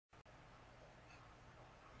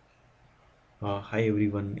Hi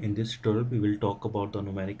everyone, in this tutorial we will talk about the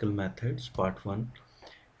numerical methods part 1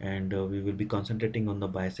 and we will be concentrating on the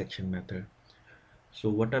bisection method. So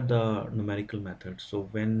what are the numerical methods? So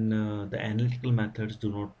when the analytical methods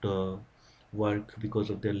do not work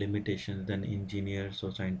because of their limitations, then engineers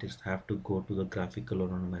or scientists have to go to the graphical or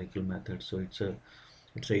numerical method. So it's a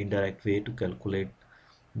indirect way to calculate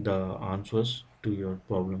the answers to your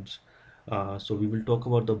problems. So we will talk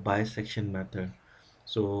about the bisection method.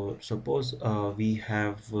 So suppose we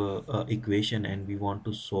have a equation and we want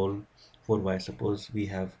to solve for y. Suppose we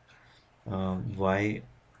have y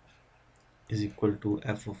is equal to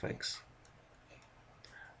f of x.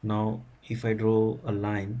 Now if I draw a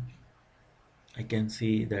line, I can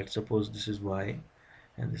see that suppose this is y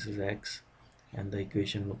and this is x, and the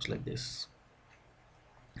equation looks like this.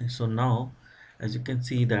 So now as you can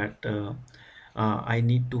see that I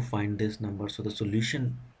need to find this number. So the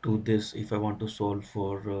solution to this, if I want to solve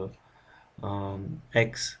for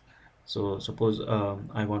x, so suppose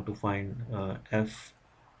I want to find f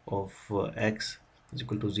of x is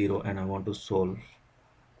equal to 0 and I want to solve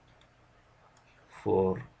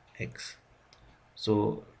for x.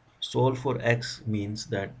 So solve for x means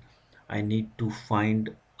that I need to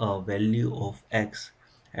find a value of x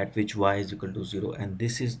at which y is equal to 0, and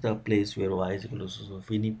this is the place where y is equal to 0. So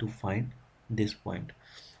we need to find this point.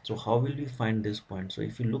 So how will we find this point? So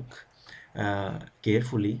if you look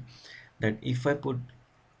carefully, that if I put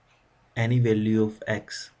any value of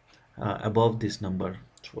x above this number,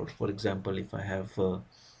 for example, if I have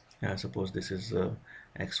suppose this is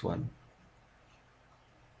x1,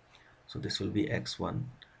 so this will be x1,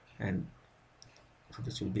 and so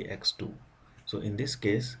this will be x2. So in this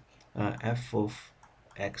case f of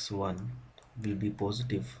x1 will be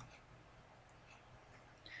positive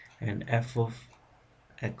and f of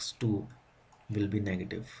x2 will be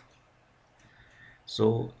negative.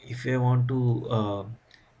 So if I want to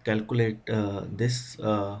calculate this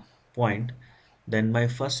point, then my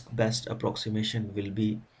first best approximation will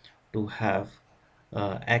be to have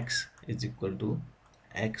x is equal to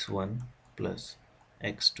x1 plus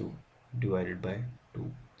x2 divided by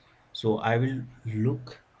 2. So I will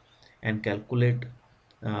look and calculate,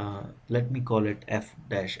 let me call it f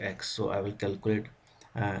dash x. So I will calculate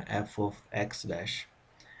f of x dash,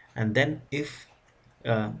 and then if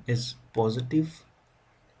is positive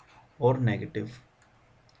or negative,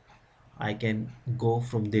 I can go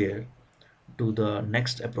from there to the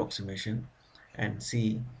next approximation and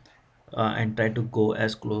see and try to go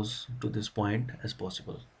as close to this point as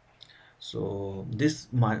possible. So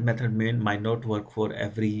this method might not work for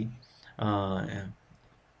every uh,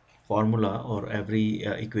 formula or every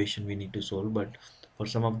equation we need to solve, but for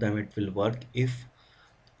some of them it will work if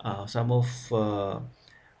some of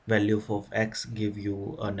value of x give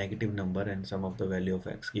you a negative number and some of the value of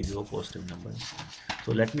x give you a positive number.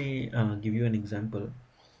 So let me give you an example.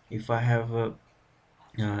 If I have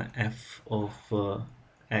f of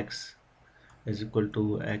x is equal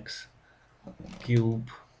to x cube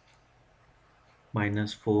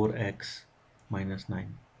minus 4x minus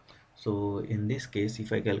 9. So in this case,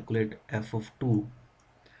 if I calculate f of 2,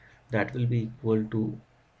 that will be equal to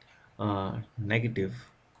negative,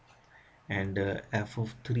 and f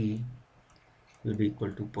of 3 will be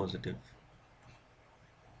equal to positive.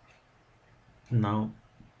 Now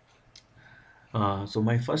so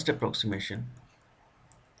my first approximation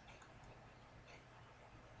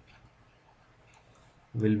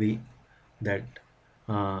will be that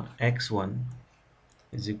x1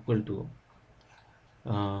 is equal to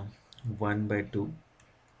uh, 1 by 2,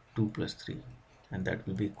 2 plus 3, and that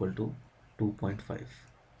will be equal to 2.5.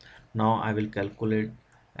 Now I will calculate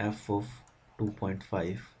f of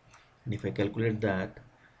 2.5, and if I calculate that,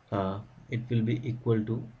 it will be equal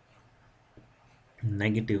to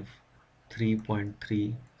negative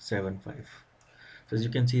 3.375. So as you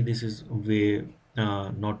can see, this is way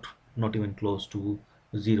not even close to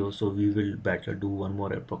 0, so we will better do one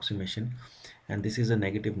more approximation, and this is a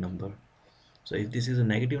negative number. So if this is a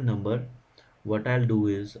negative number, what I'll do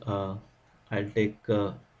is I'll take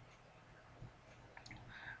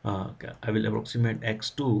I will approximate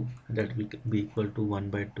x2, that will be equal to 1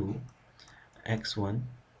 by 2 x1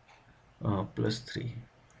 plus 3,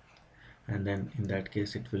 and then in that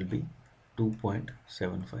case it will be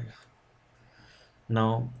 2.75.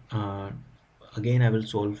 Now again I will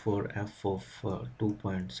solve for f of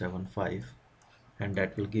 2.75, and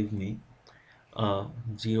that will give me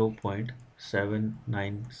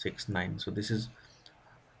 0.7969. so this is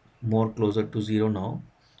more closer to 0 now,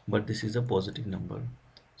 but this is a positive number.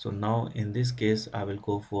 So now in this case I will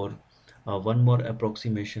go for one more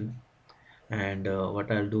approximation, and what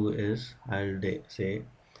I'll do is I'll say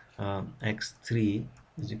x3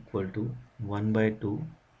 is equal to 1 by 2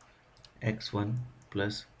 x1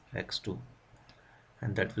 plus x2,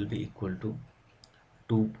 and that will be equal to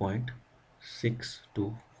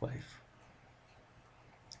 2.625.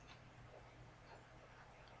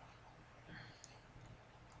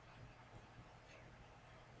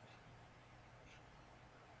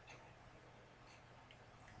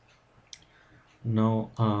 Now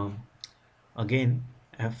again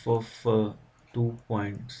f of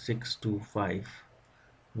 2.625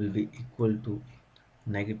 will be equal to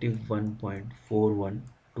negative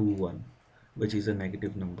 1.4121, which is a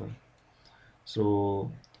negative number.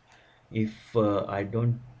 So if I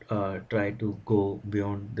don't try to go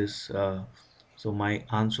beyond this, so my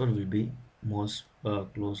answer will be most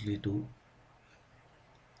closely to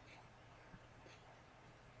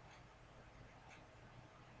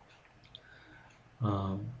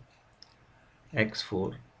um,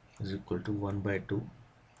 x4 is equal to 1 by 2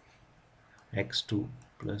 x2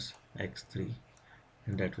 plus x3,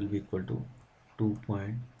 and that will be equal to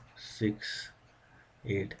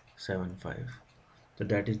 2.6875. So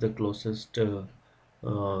that is the closest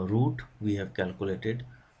root we have calculated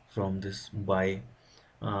from this by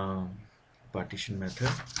um, partition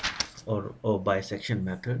method, or bisection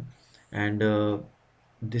method. And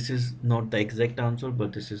this is not the exact answer,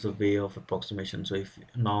 but this is a way of approximation. So if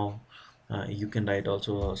now you can write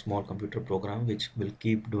also a small computer program which will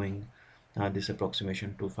keep doing this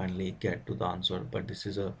approximation to finally get to the answer. But this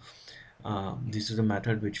is a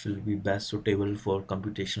method which will be best suitable for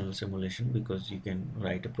computational simulation, because you can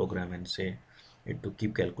write a program and say it to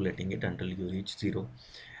keep calculating it until you reach zero,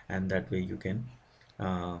 and that way you can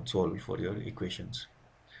solve for your equations.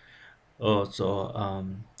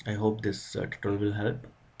 I hope this tutorial will help.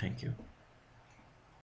 Thank you.